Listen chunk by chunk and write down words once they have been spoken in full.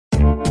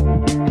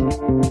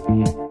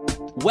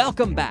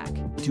Welcome back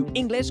to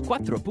Inglés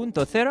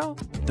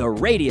 4.0, the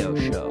radio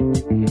show.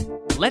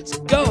 Let's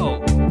go!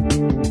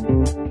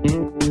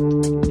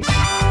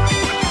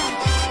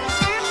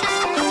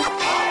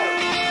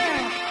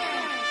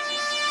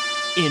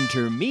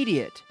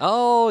 Intermediate.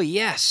 Oh,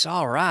 yes.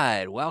 All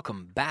right.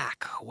 Welcome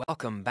back.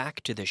 Welcome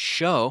back to the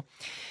show.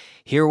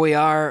 Here we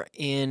are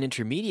in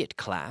intermediate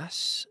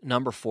class,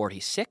 number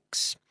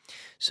 46.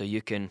 So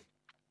you can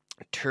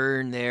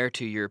turn there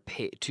to your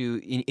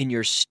in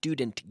your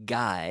student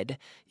guide.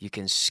 You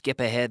can skip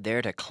ahead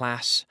there to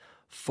class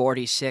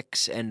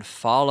 46 and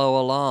follow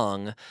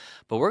along.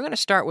 But we're going to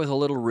start with a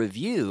little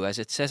review, as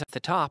it says at the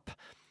top.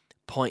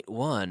 Point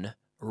 1,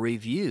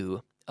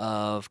 review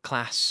of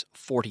class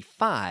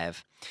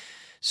 45.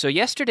 So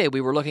yesterday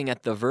we were looking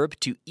at the verb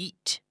to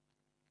eat.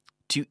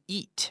 To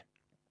eat.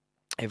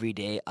 Every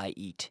day I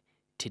eat.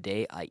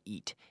 Today I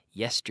eat.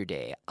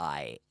 Yesterday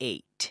I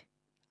ate.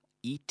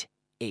 Eat,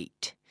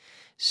 ate.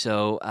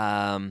 So,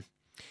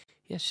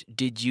 yes,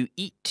 did you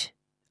eat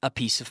a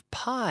piece of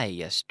pie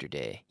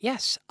yesterday?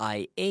 Yes,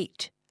 I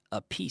ate a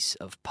piece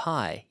of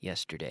pie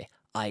yesterday.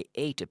 I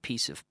ate a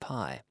piece of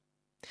pie.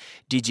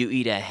 Did you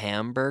eat a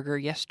hamburger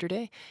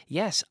yesterday?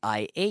 Yes,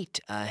 I ate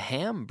a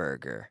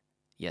hamburger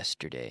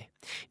yesterday.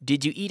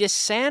 Did you eat a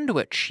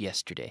sandwich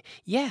yesterday?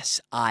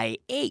 Yes, I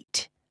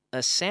ate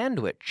a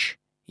sandwich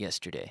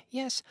yesterday.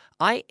 Yes,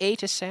 I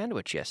ate a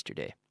sandwich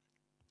yesterday.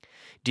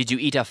 Did you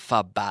eat a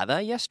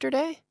fabada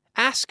yesterday?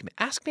 Ask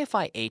me if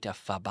I ate a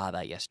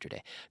fabada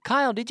yesterday.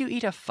 Kyle, did you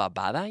eat a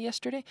fabada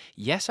yesterday?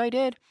 Yes, I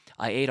did.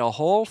 I ate a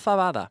whole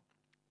fabada.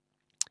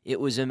 It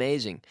was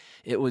amazing.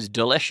 It was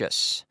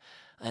delicious.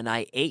 And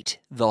I ate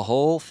the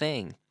whole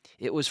thing.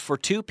 It was for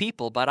 2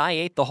 people, but I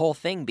ate the whole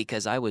thing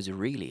because I was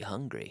really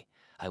hungry.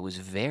 I was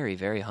very,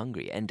 very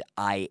hungry. And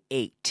I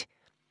ate.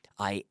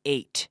 I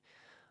ate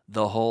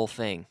the whole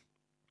thing.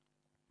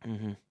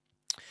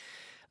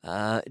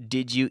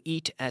 Did you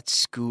eat at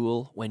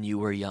school when you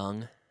were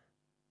young?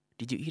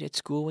 Did you eat at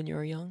school when you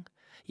were young?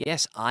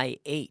 Yes, I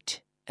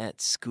ate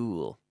at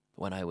school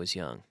when I was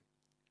young.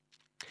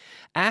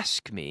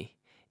 Ask me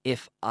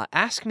if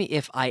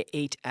I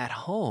ate at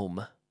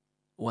home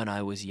when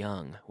I was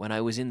young, when I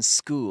was in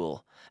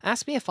school.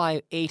 Ask me if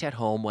I ate at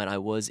home when I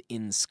was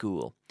in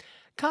school.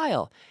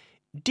 Kyle,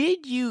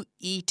 did you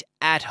eat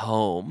at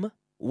home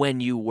when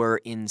you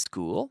were in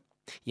school?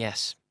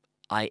 Yes,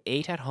 I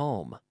ate at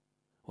home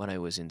when I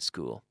was in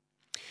school.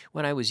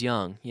 When I was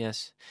young,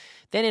 yes.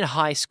 Then in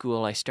high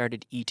school, I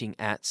started eating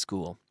at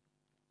school.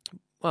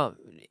 Well,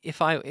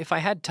 if I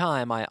had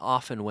time, I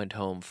often went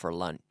home for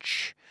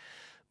lunch,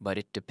 but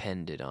it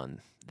depended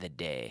on the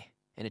day,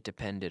 and it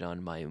depended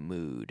on my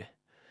mood.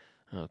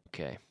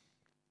 Okay.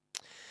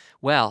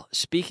 Well,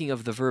 speaking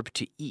of the verb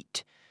to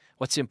eat,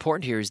 what's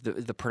important here is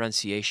the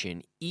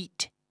pronunciation.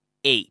 Eat,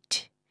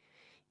 ate.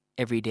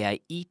 Every day I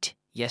eat.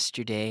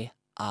 Yesterday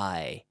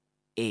I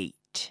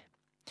ate.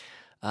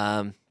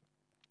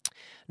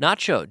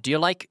 Nacho, do you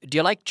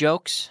like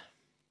jokes?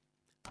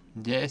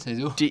 Yes, I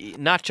do.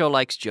 Nacho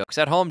likes jokes.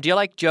 At home, do you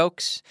like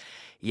jokes?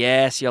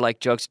 Yes, you like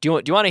jokes. Do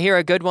you want to hear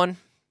a good one?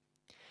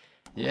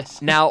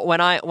 Yes. Now,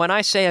 when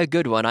I say a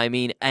good one, I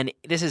mean, and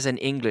this is an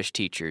English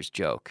teacher's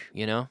joke,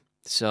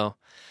 So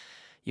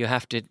you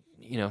have to,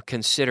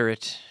 consider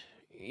it.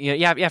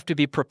 You have to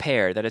be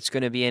prepared that it's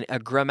going to be a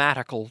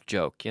grammatical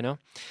joke,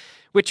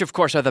 Which, of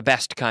course, are the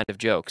best kind of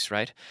jokes,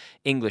 right?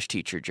 English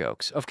teacher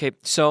jokes. Okay,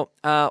 so,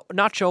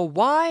 Nacho,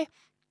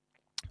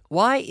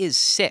 why is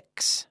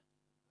 6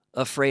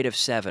 afraid of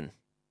 7?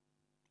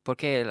 ¿Por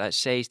qué la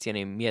 6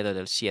 tiene miedo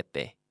del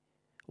 7?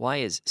 Why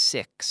is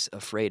 6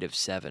 afraid of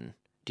 7?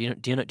 Do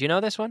you know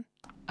this one?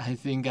 I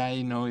think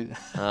I know it.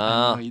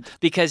 I know it.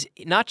 Because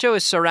Nacho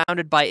is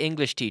surrounded by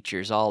English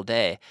teachers all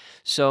day,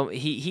 so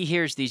he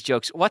hears these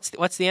jokes. What's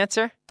the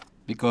answer?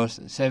 Because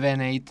 7,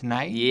 8,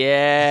 9?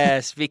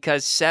 Yes,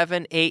 because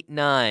 7, 8,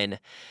 9.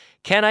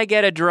 Can I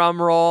get a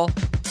drum roll?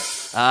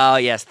 Oh,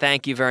 yes,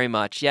 thank you very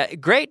much. Yeah,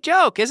 great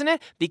joke, isn't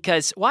it?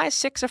 Because why is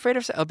 6 afraid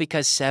of 7? Oh,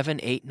 because 7,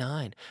 8,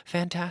 9.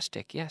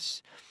 Fantastic,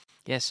 yes.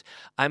 Yes,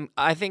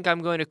 I think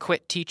I'm going to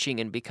quit teaching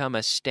and become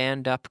a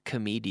stand-up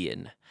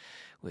comedian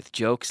with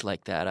jokes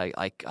like that.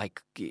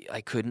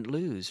 I couldn't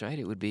lose, right?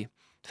 It would be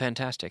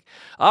fantastic.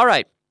 All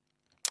right,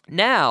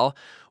 now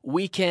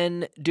we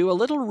can do a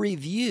little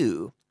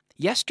review.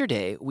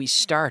 Yesterday, we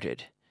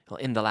started,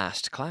 in the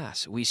last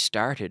class, we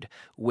started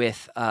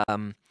with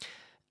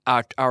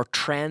our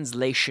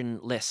translation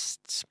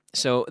lists.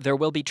 So there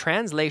will be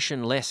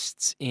translation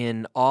lists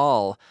in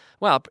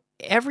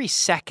every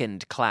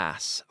second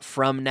class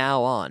from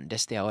now on,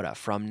 desde ahora,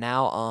 from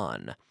now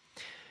on.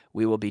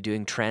 We will be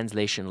doing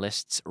translation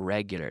lists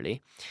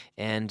regularly.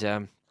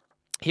 And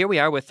here we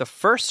are with the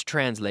first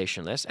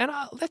translation list. And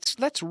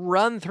let's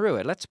run through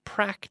it. Let's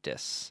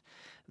practice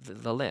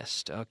the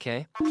list,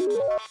 okay?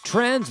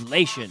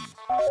 Translation.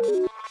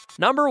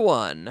 Number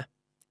 1.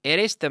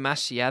 Eres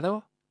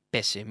demasiado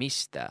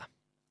pesimista.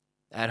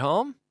 At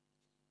home?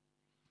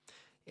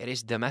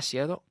 Eres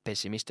demasiado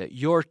pesimista.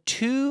 You're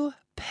too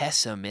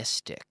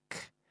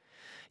pessimistic.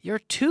 You're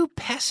too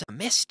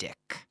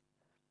pessimistic.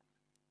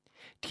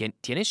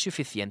 ¿Tienes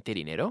suficiente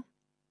dinero?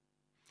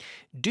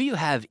 Do you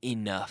have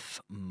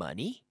enough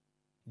money?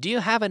 Do you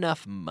have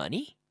enough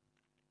money?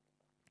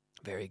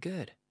 Very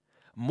good.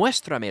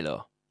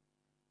 Muéstramelo.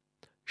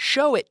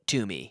 Show it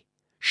to me.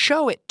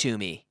 Show it to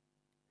me.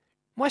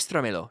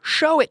 Muéstramelo.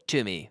 Show it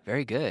to me.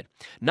 Very good.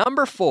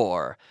 Number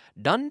 4.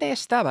 ¿Dónde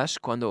estabas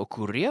cuando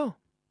ocurrió?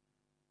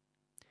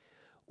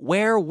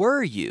 Where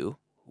were you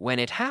when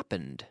it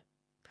happened?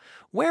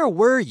 Where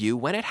were you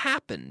when it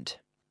happened?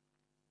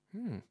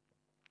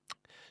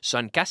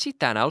 Son casi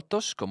tan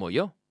altos como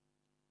yo.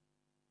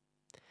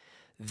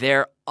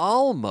 They're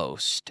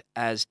almost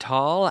as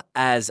tall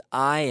as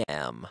I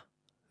am.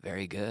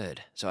 Very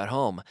good. So at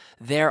home,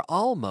 they're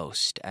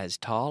almost as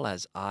tall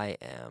as I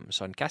am.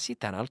 Son casi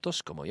tan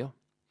altos como yo.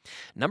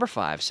 Number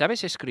 5.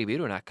 ¿Sabes escribir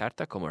una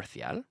carta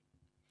comercial?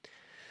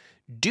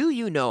 Do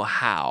you know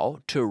how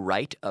to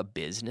write a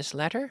business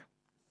letter?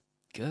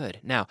 Good.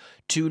 Now,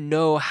 to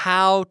know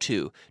how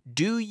to.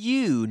 Do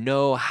you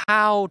know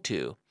how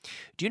to?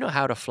 Do you know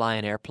how to fly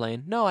an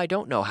airplane? No, I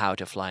don't know how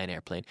to fly an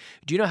airplane.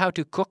 Do you know how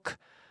to cook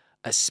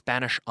a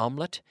Spanish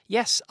omelet?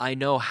 Yes, I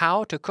know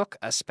how to cook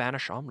a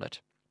Spanish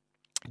omelet.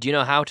 Do you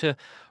know how to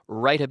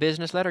write a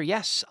business letter?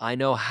 Yes, I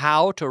know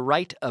how to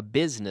write a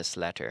business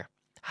letter.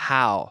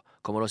 How,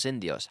 como los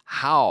indios.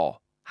 How,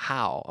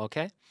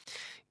 okay?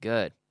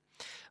 Good.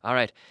 All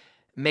right.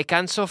 Me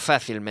canso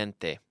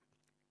fácilmente.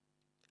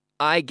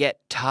 I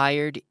get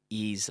tired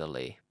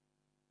easily.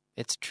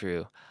 It's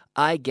true.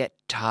 I get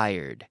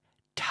tired.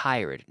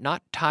 Tired.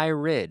 Not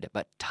tired,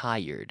 but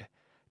tired.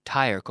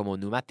 Tire como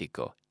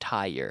neumático.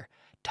 Tire.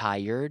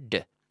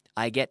 Tired.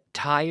 I get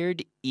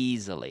tired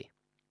easily.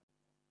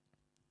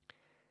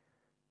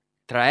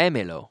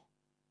 Tráemelo.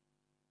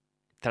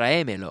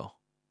 Tráemelo.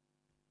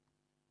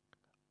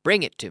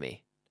 Bring it to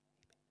me.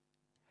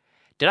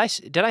 Did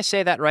I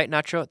say that right,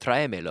 Nacho?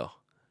 Tráemelo.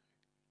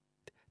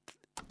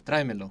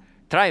 Tráemelo.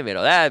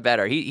 Tráemelo. That's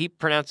better. He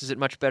pronounces it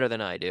much better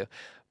than I do.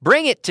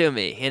 Bring it to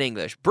me in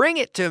English. Bring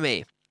it to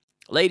me.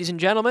 Ladies and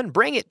gentlemen,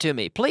 bring it to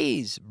me.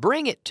 Please,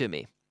 bring it to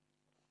me.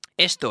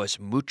 Esto es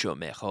mucho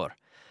mejor.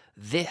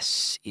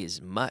 This is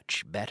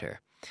much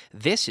better.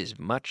 This is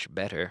much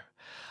better.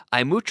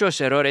 Hay muchos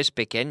errores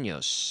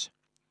pequeños.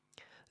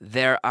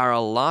 There are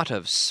a lot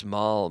of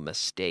small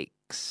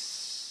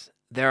mistakes.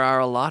 There are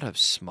a lot of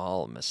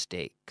small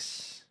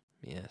mistakes.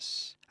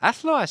 Yes.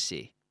 Hazlo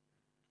así.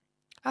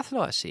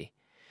 Hazlo así.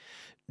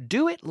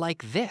 Do it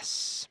like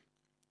this.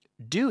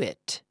 Do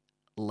it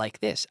like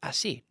this.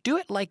 Así. Do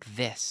it like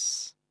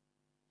this.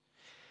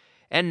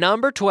 And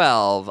number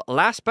 12,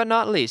 last but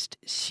not least,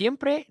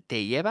 siempre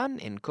te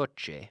llevan en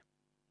coche.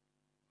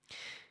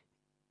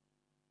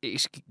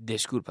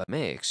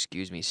 Discúlpame,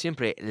 excuse me.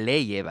 Siempre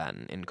le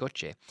llevan en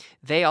coche.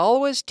 They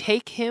always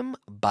take him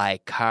by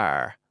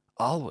car.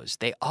 Always.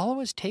 They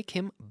always take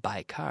him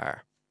by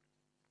car.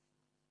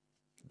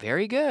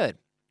 Very good.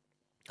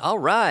 All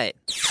right.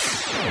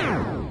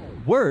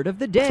 Word of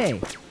the day.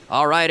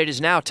 All right, it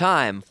is now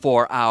time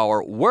for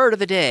our word of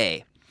the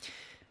day.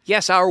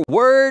 Yes, our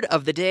word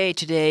of the day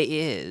today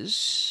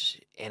is,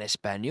 en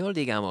español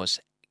digamos,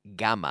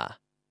 gama,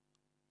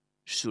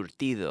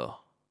 surtido.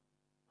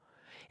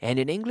 And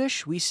in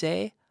English, we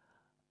say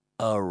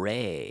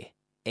array,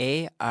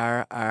 A-R-R-A-Y.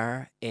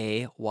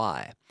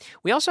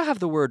 We also have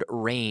the word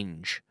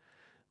range.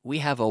 We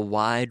have a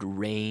wide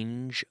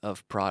range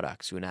of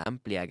products, una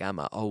amplia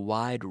gama, a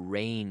wide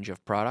range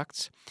of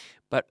products.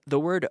 But the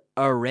word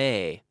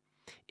array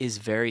is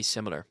very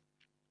similar.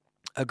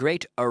 A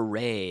great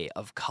array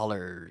of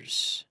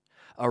colors.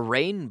 A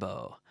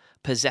rainbow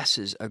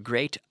possesses a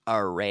great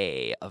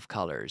array of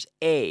colors.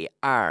 A-R-R-A-Y.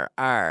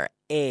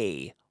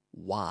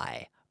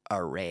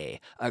 Array.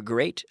 A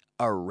great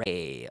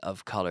array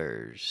of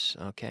colors.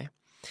 Okay?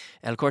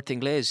 El Corte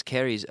Inglés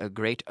carries a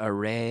great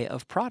array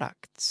of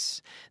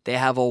products. They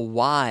have a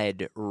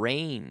wide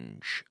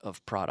range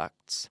of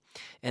products.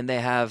 And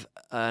they have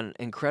an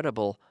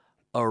incredible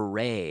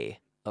array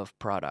of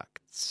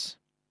products.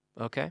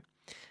 Okay?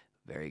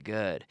 Very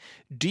good.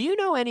 Do you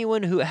know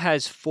anyone who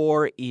has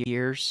 4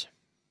 ears?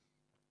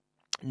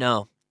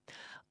 No,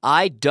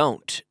 I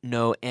don't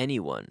know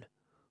anyone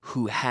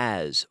who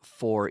has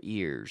 4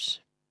 ears.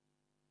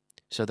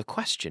 So the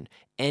question,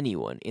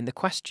 anyone, in the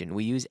question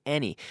we use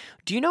any.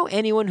 Do you know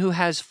anyone who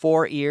has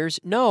 4 ears?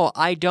 No,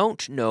 I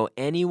don't know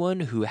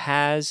anyone who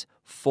has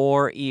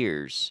 4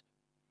 ears.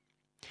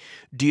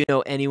 Do you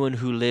know anyone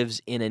who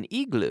lives in an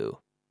igloo?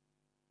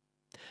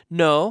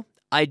 No,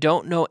 I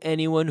don't know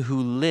anyone who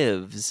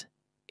lives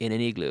in an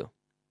igloo.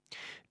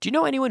 Do you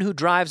know anyone who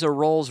drives a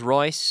Rolls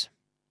Royce?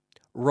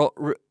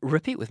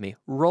 Repeat with me.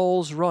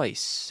 Rolls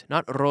Royce.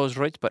 Not Rolls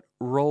Royce, but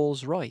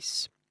Rolls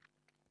Royce.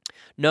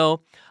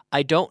 No,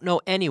 I don't know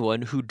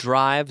anyone who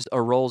drives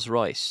a Rolls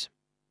Royce.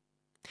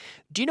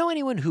 Do you know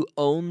anyone who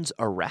owns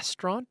a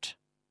restaurant?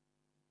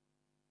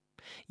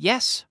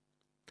 Yes,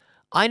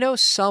 I know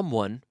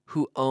someone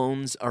who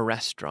owns a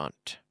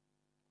restaurant.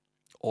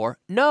 Or,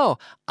 no,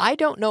 I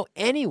don't know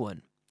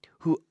anyone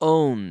who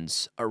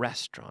owns a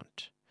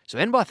restaurant. So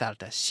en voz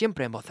alta,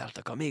 siempre en voz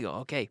alta conmigo,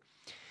 okay.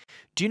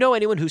 Do Do you know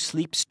anyone who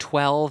sleeps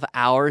 12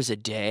 hours a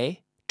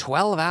day?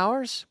 12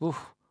 hours?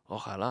 Oof,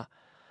 ojalá.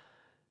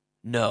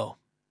 No,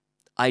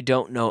 I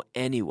don't know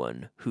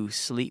anyone who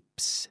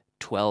sleeps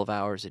 12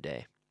 hours a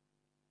day.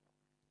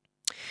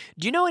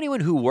 Do you know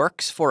anyone who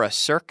works for a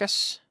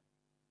circus?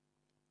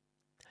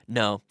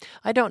 No,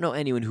 I don't know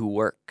anyone who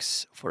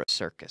works for a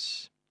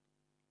circus.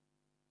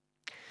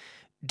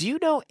 Do you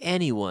know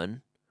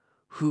anyone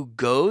who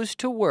goes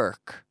to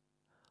work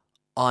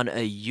on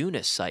a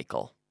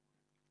unicycle?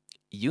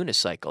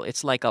 Unicycle.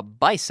 It's like a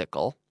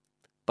bicycle,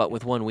 but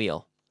with one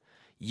wheel.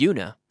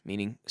 Una,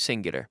 meaning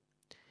singular.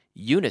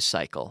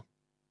 Unicycle,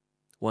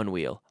 one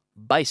wheel.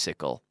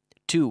 Bicycle,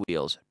 two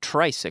wheels.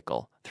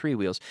 Tricycle, three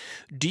wheels.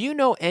 Do you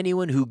know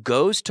anyone who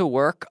goes to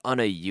work on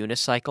a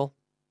unicycle?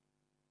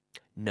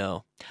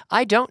 No,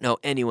 I don't know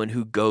anyone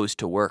who goes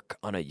to work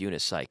on a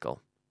unicycle.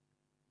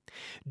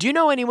 Do you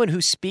know anyone who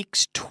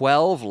speaks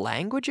 12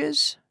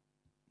 languages?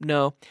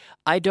 No,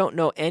 I don't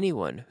know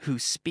anyone who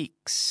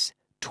speaks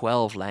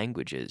 12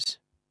 languages.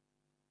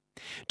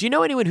 Do you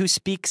know anyone who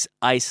speaks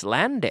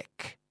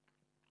Icelandic?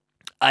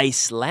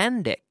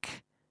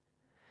 Icelandic,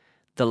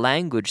 the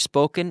language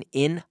spoken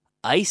in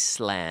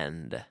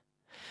Iceland.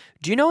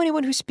 Do you know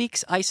anyone who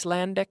speaks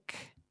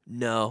Icelandic?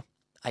 No,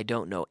 I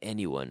don't know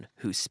anyone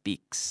who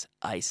speaks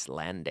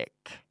Icelandic.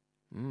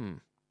 Do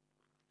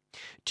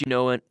you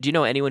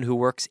know anyone who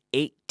works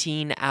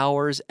 18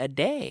 hours a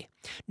day?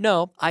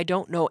 No, I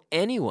don't know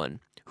anyone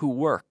who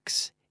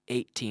works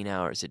 18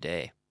 hours a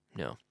day.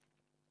 No.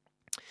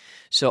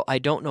 So I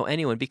don't know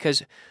anyone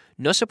because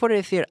no se puede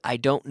decir I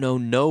don't know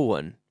no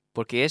one,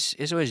 porque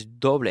eso es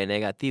doble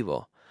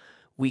negativo.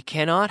 We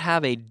cannot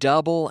have a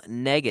double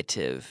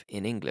negative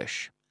in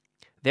English.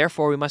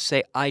 Therefore, we must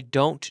say I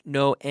don't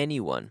know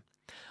anyone.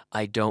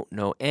 I don't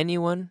know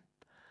anyone.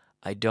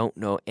 I don't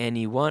know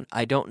anyone.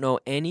 I don't know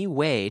any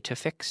way to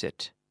fix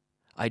it.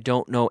 I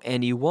don't know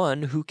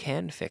anyone who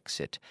can fix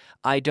it.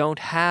 I don't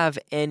have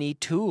any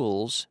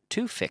tools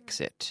to fix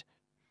it.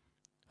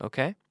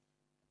 Okay?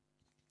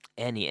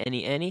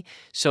 Any.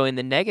 So in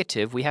the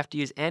negative, we have to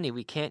use any.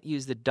 We can't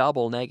use the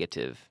double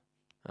negative.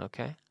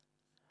 Okay?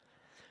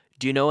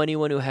 Do you know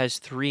anyone who has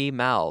 3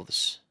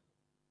 mouths?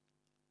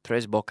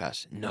 Tres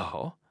bocas.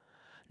 No.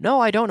 No,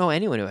 I don't know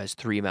anyone who has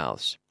 3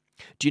 mouths.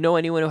 Do you know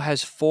anyone who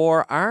has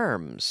 4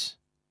 arms?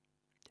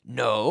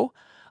 No,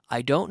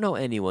 I don't know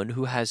anyone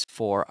who has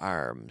 4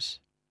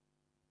 arms.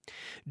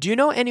 Do you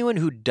know anyone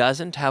who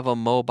doesn't have a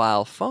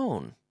mobile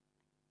phone?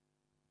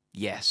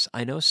 Yes,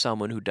 I know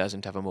someone who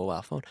doesn't have a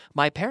mobile phone.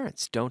 My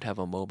parents don't have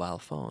a mobile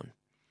phone.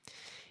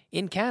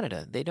 In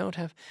Canada, they don't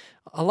have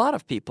a lot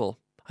of people.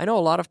 I know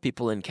a lot of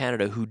people in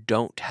Canada who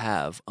don't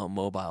have a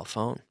mobile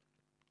phone.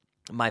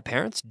 My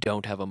parents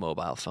don't have a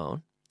mobile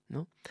phone.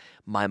 No.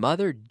 My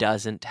mother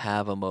doesn't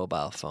have a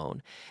mobile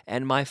phone,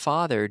 and my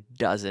father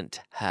doesn't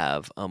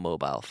have a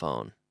mobile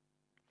phone.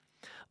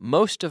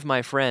 Most of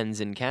my friends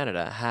in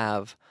Canada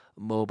have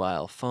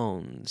mobile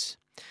phones,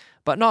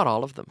 but not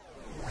all of them.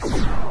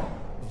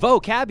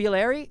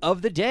 Vocabulary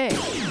of the day.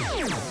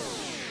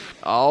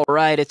 All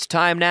right, it's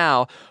time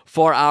now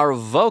for our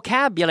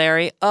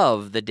vocabulary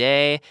of the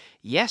day.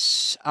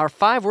 Yes, our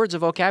 5 words of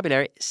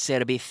vocabulary.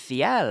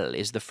 Servicial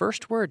is the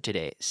first word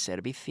today.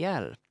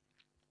 Servicial.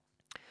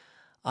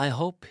 I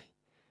hope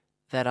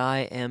that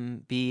I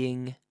am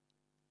being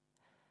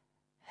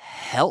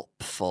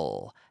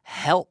helpful.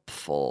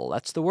 Helpful.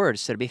 That's the word.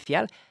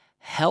 Servicial.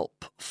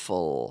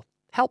 Helpful.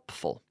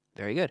 Helpful.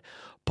 Very good.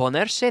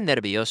 Ponerse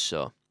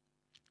nervioso.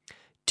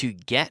 To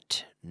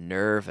get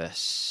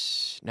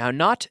nervous. Now,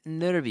 not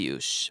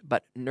nervious,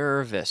 but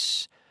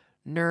nervous.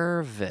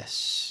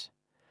 Nervous.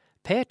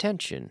 Pay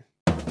attention.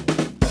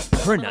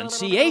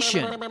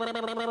 Pronunciation.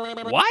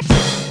 What?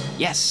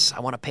 Yes, I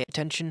want to pay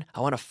attention.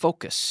 I want to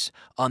focus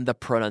on the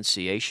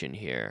pronunciation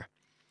here.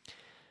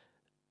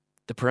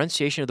 The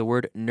pronunciation of the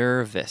word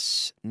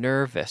nervous.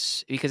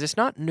 Nervous. Because it's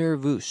not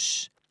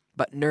nervous,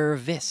 but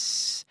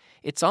nervous.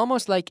 It's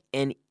almost like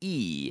an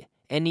E.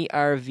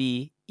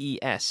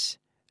 N-E-R-V-E-S.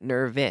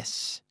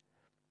 Nervous.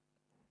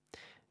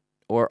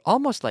 Or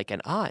almost like an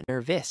A.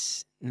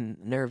 Nervous.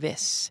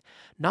 Nervous.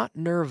 Not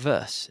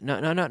nervous. No,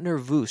 not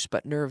nervous,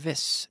 but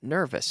nervous.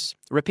 Nervous.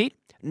 Repeat.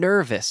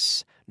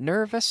 Nervous.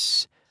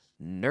 Nervous.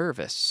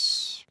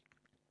 Nervous.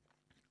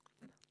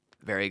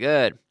 Very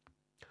good.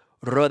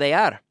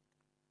 Rodear.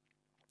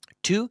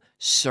 To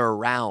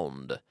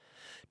surround.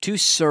 To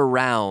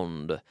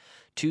surround.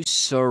 To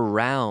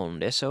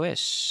surround. Eso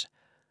es.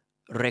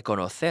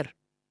 Reconocer.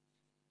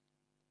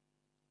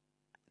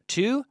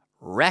 To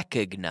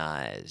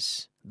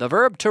recognize. The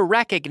verb to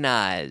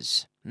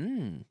recognize.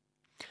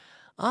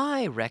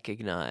 I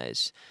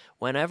recognize.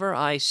 Whenever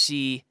I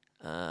see,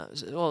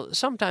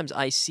 sometimes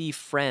I see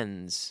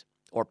friends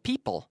or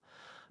people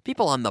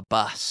on the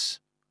bus,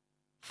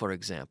 for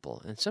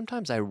example. And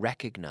sometimes I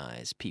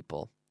recognize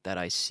people that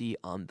I see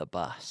on the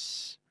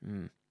bus.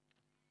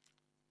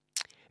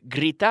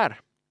 Gritar.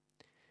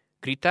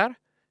 Gritar,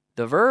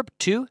 the verb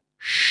to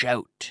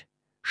shout.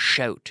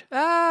 Shout.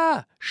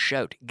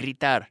 Shout.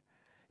 Gritar.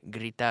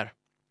 Gritar.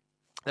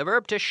 The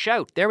verb to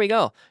shout. There we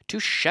go. To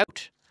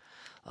shout.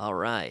 All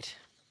right.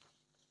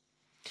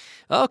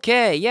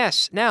 Okay,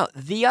 yes. Now,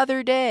 the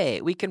other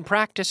day. We can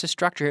practice a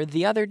structure here.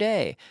 The other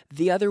day.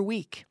 The other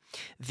week.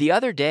 The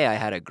other day I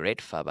had a great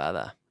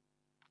fabada.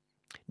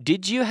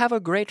 Did you have a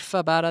great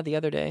fabada the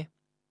other day?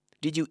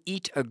 Did you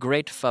eat a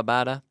great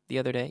fabada the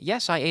other day?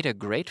 Yes, I ate a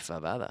great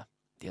fabada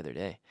the other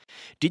day.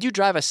 Did you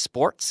drive a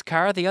sports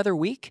car the other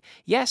week?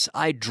 Yes,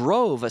 I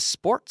drove a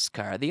sports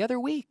car the other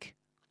week.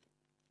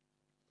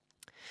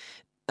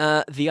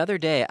 The other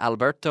day,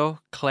 Alberto,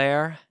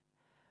 Claire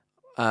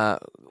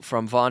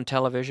from Vaughan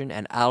Television,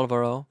 and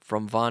Alvaro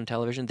from Vaughan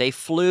Television, they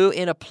flew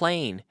in a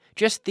plane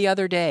just the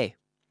other day.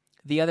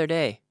 The other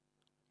day.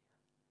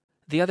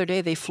 The other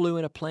day, they flew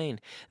in a plane.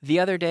 The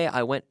other day,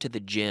 I went to the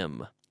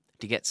gym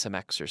to get some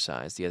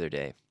exercise the other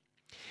day.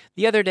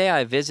 The other day,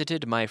 I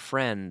visited my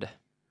friend.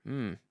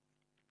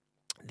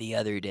 The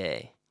other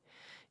day.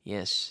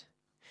 Yes.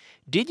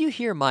 Did you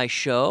hear my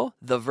show,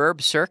 The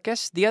Verb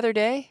Circus, the other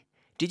day?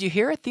 Did you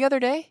hear it the other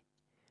day?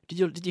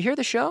 Did you hear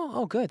the show?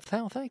 Oh, good.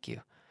 Thank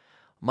you.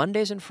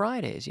 Mondays and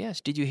Fridays, yes.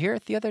 Did you hear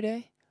it the other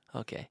day?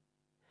 Okay.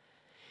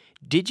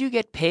 Did you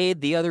get paid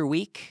the other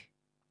week?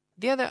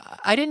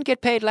 I didn't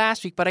get paid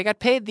last week, but I got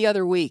paid the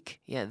other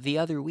week. Yeah, the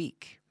other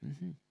week.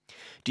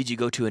 Did you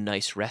go to a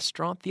nice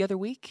restaurant the other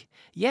week?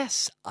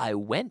 Yes, I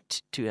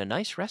went to a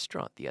nice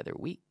restaurant the other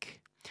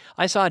week.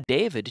 I saw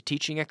David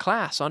teaching a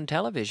class on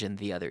television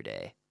the other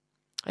day.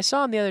 I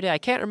saw him the other day. I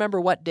can't remember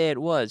what day it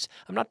was.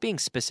 I'm not being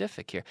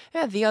specific here.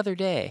 Yeah, the other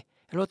day.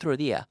 El otro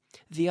día.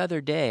 The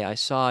other day I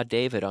saw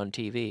David on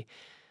TV.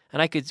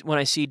 And when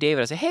I see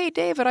David, I say, "Hey,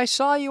 David, I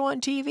saw you on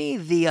TV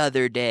the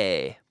other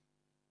day."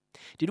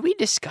 Did we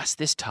discuss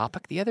this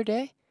topic the other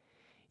day?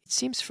 It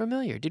seems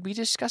familiar. Did we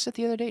discuss it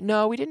the other day?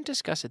 No, we didn't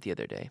discuss it the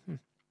other day.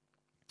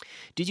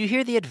 Did you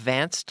hear the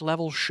advanced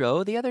level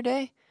show the other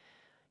day?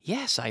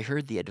 Yes, I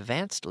heard the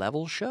advanced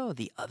level show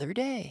the other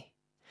day.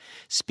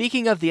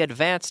 Speaking of the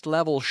advanced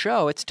level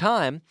show, it's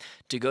time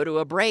to go to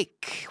a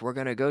break. We're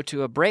going to go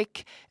to a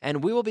break,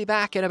 and we will be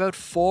back in about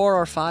 4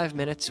 or 5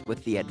 minutes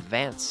with the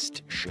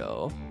advanced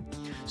show.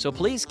 So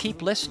please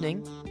keep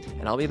listening,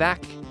 and I'll be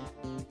back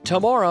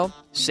tomorrow,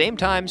 same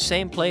time,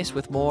 same place,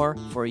 with more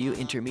for you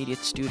intermediate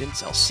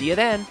students. I'll see you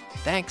then.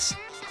 Thanks.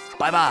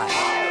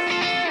 Bye-bye.